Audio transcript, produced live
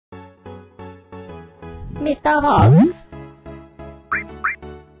Meet the hogs.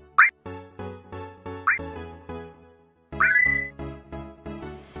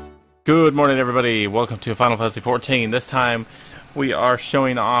 Good morning, everybody. Welcome to Final Fantasy XIV. This time, we are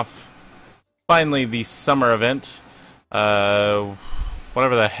showing off, finally, the summer event.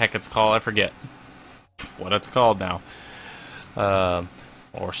 Whatever the heck it's called. I forget what it's called now.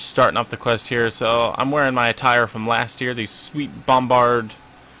 We're starting off the quest here. So, I'm wearing my attire from last year. These sweet bombard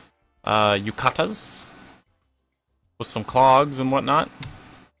yukatas. With some clogs and whatnot.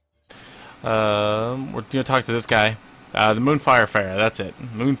 We're going to talk to this guy. The Moonfire Faire, that's it.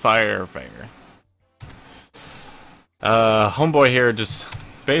 Moonfire Faire. Homeboy here just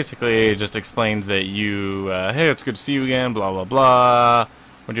basically just explains that you, hey, it's good to see you again, blah, blah, blah.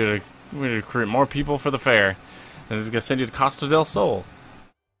 We need to recruit more people for the fair. And he's going to send you to Costa del Sol.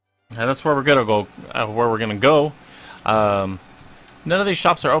 And that's where we're going to go. None of these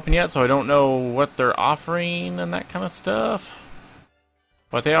shops are open yet, so I don't know what they're offering and that kind of stuff.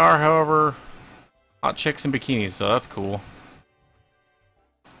 But they are, however... hot chicks in bikinis, so that's cool.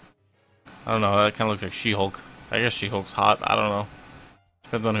 I don't know, that kind of looks like She-Hulk. I guess She-Hulk's hot, I don't know.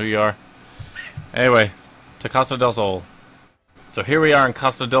 Depends on who you are. Anyway, to Costa del Sol. So here we are in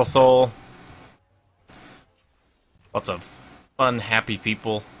Costa del Sol. Lots of fun, happy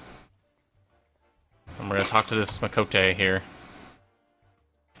people. And we're going to talk to this Makote here.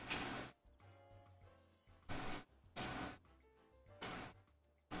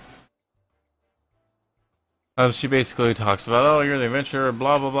 She basically talks about, oh, you're the adventurer,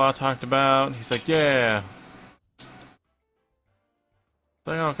 blah, blah, blah, talked about. He's like, yeah.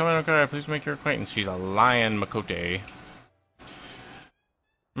 Like, oh, come in, okay, please make your acquaintance. She's a lion Makote.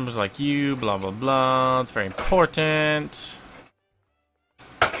 Members like you, blah, blah, blah. It's very important.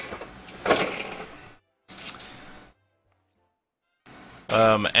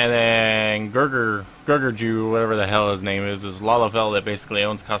 And then Gurgurju, whatever the hell his name is Lalafell that basically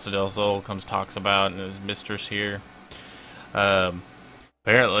owns Costa del Sol, comes talks about, and his mistress here.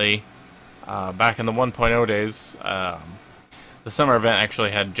 Apparently, back in the 1.0 days, the summer event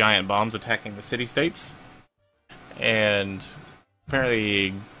actually had giant bombs attacking the city-states. And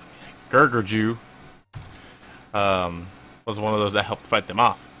apparently, Gurgurju was one of those that helped fight them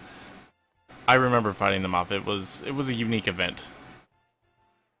off. I remember fighting them off. It was a unique event.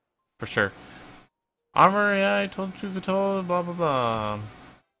 For sure. Armor, yeah, I told you, blah, blah, blah.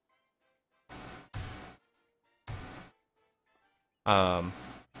 And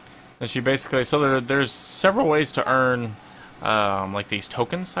she basically, so there's several ways to earn, like these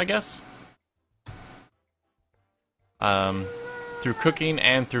tokens, I guess. Through cooking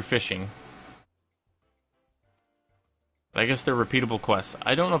and through fishing. I guess they're repeatable quests.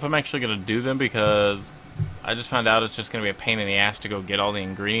 I don't know if I'm actually going to do them because I just found out it's just going to be a pain in the ass to go get all the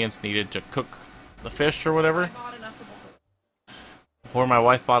ingredients needed to cook the fish or whatever. I bought enough for both of us. Or my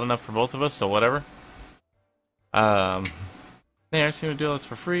wife bought enough for both of us, so whatever. Yeah, I seem to do this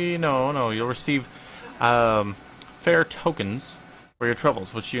for free. No, you'll receive fair tokens for your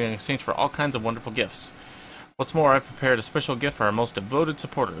troubles, which you can exchange for all kinds of wonderful gifts. What's more, I've prepared a special gift for our most devoted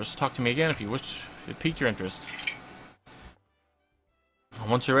supporters. Talk to me again if you wish to pique your interest.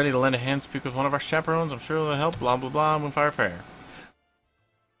 Once you're ready to lend a hand, speak with one of our chaperones. I'm sure it'll help. Blah, blah, blah. Moonfire Faire.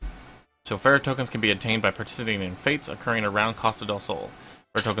 So, fair tokens can be obtained by participating in fates occurring around Costa del Sol.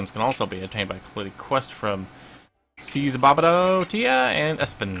 Fair tokens can also be obtained by completing quests from C's Babado, Tia, and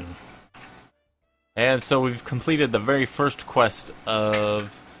Espen. And so, we've completed the very first quest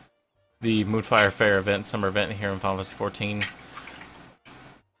of the Moonfire Faire event, summer event here in Final Fantasy XIV.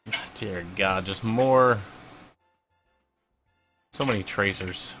 Dear God, just more... so many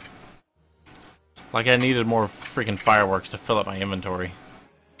tracers. Like I needed more freaking fireworks to fill up my inventory.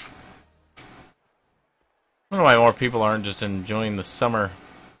 I don't know why more people aren't just enjoying the summer.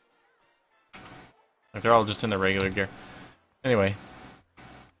 Like they're all just in their regular gear. Anyway.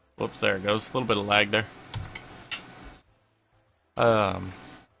 Whoops, there it goes. A little bit of lag there.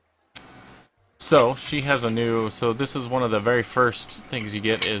 So, she has a new... so this is one of the very first things you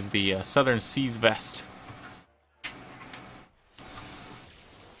get is the Southern Seas Vest.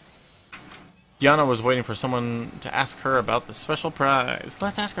 Diana was waiting for someone to ask her about the special prize.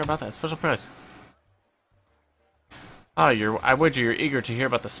 Let's ask her about that special prize. Ah, I wager you're eager to hear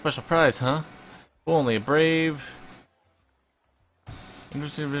about the special prize, huh? Well, only a brave...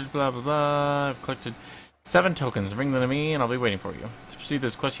 interested, blah, blah, blah. I've collected 7 tokens. Bring them to me, and I'll be waiting for you. To proceed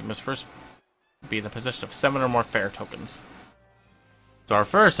this quest, you must first be in the possession of 7 or more fair tokens. So our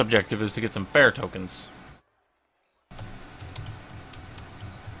first objective is to get some fair tokens.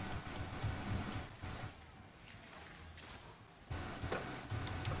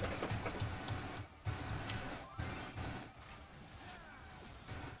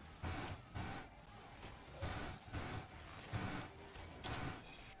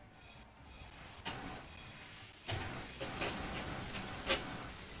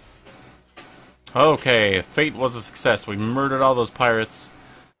 Okay, Fate was a success. We murdered all those pirates.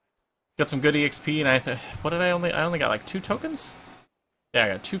 Got some good EXP, and what did I only got like 2 tokens? Yeah, I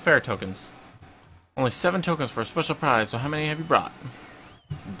got 2 fair tokens. Only 7 tokens for a special prize, so how many have you brought?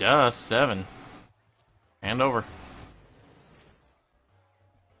 Duh, 7. Hand over.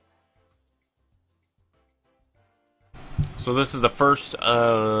 So this is the first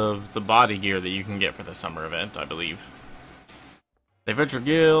of the body gear that you can get for the summer event, I believe. The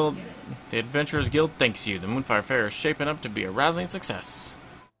Adventurers Guild thanks you. The Moonfire Faire is shaping up to be a rousing success.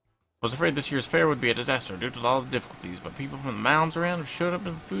 I was afraid this year's fair would be a disaster due to all the difficulties, but people from the mounds around have showed up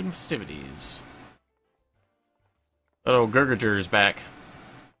to the food and festivities. Oh, Gurgager's back.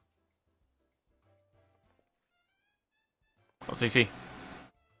 What's he see?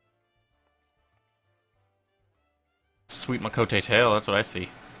 Sweet Makote tail, that's what I see.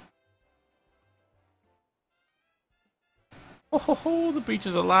 Oh ho ho, the beach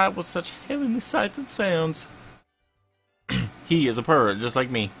is alive with such heavenly sights and sounds. He is a pirate, just like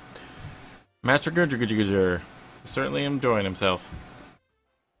me. Master Gurgager certainly enjoying himself.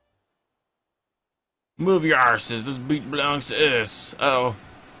 Move your arses, this beach belongs to us. Uh-oh.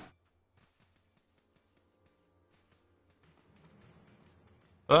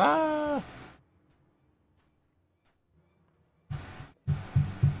 Ah!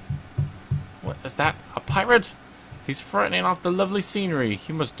 What is that? A pirate? He's frightening off the lovely scenery.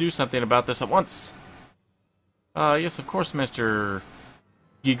 You must do something about this at once. Yes, of course, Mr.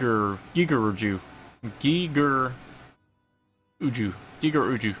 Giger Uju.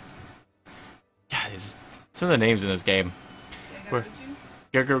 God, some of the names in this game.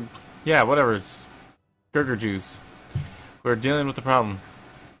 Giger, yeah, whatever. It's Gurger Jews. We're dealing with the problem.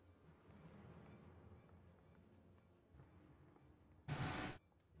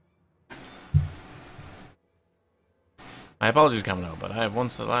 My apologies, Kamino, but I have one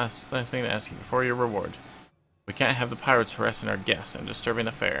last thing to ask you before your reward. We can't have the pirates harassing our guests and disturbing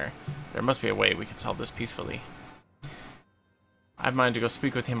the fair. There must be a way we can solve this peacefully. I've mind to go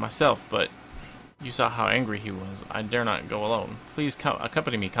speak with him myself, but you saw how angry he was. I dare not go alone. Please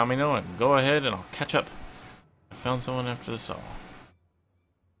accompany me, Kamino, and go ahead and I'll catch up. I found someone after this all.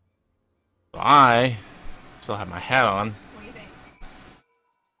 So I still have my hat on. What do you think?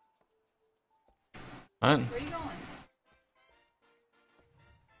 What? Where are you going?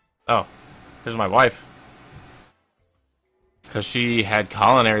 Oh, here's my wife. Because she had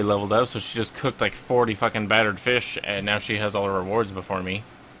culinary leveled up, so she just cooked like 40 fucking battered fish, and now she has all her rewards before me.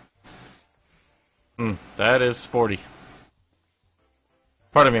 That is sporty.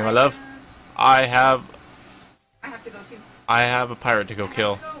 Pardon me, my love. I have to go too. I have a pirate to go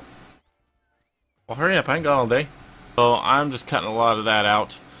kill. Go. Well, hurry up, I ain't got all day. So I'm just cutting a lot of that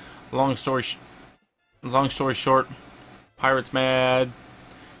out. Long story short, pirate's mad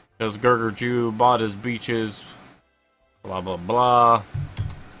because Gurger Jew bought his beaches. Blah blah blah.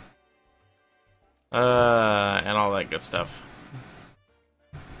 And all that good stuff.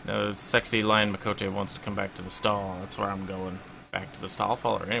 Now, the sexy lion Makote wants to come back to the stall. That's where I'm going. Back to the stall. I'll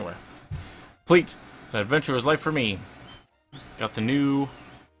follow her anywhere. Complete. An adventurer's life for me. Got the new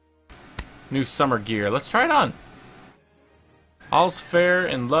summer gear. Let's try it on. All's fair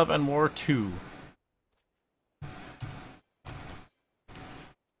in Love and War 2.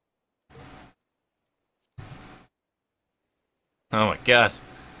 Oh my god.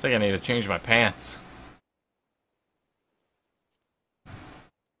 I think I need to change my pants.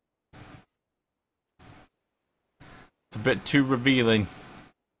 It's a bit too revealing.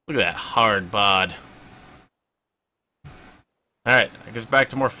 Look at that hard bod. Alright, I guess back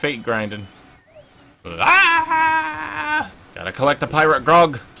to more fate grinding. Ah! Gotta collect the pirate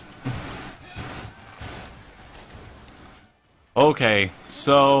grog. Okay,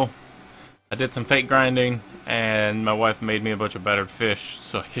 so I did some fate grinding, and my wife made me a bunch of battered fish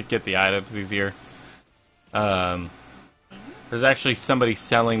so I could get the items easier. There's actually somebody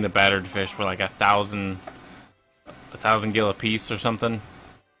selling the battered fish for like 1,000 gil a piece or something.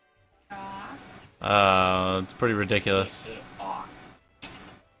 It's pretty ridiculous.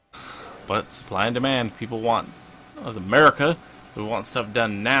 But supply and demand, people want, as America, we want stuff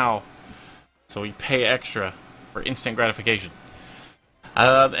done now, so we pay extra for instant gratification.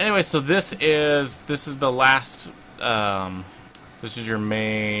 Anyway, so this is the last. This is your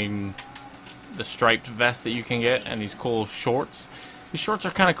main, the striped vest that you can get, and these cool shorts. These shorts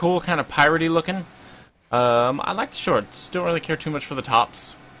are kind of cool, kind of piratey looking. I like the shorts. Don't really care too much for the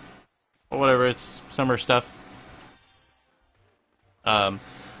tops, but whatever. It's summer stuff.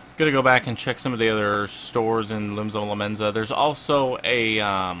 Gonna go back and check some of the other stores in Limzo La Menza. There's also a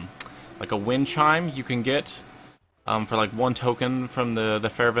like a wind chime you can get for like 1 token from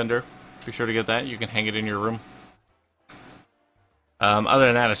the fair vendor. Be sure to get that. You can hang it in your room. Other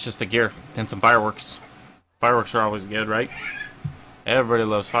than that, it's just the gear and some fireworks. Fireworks are always good, right? Everybody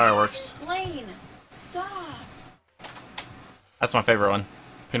loves fireworks. Lane, stop. That's my favorite one.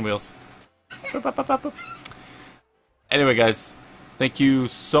 Pinwheels. Boop, boop, boop, boop, boop. Anyway, guys, thank you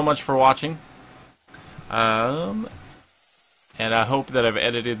so much for watching. And I hope that I've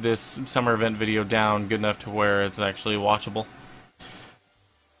edited this summer event video down good enough to where it's actually watchable.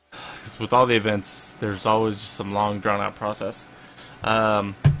 Because with all the events, there's always just some long, drawn-out process.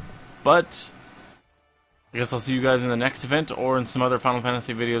 But I guess I'll see you guys in the next event or in some other Final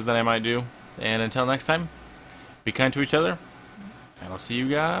Fantasy videos that I might do. And until next time, be kind to each other, and I'll see you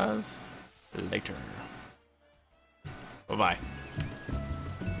guys later. Bye-bye.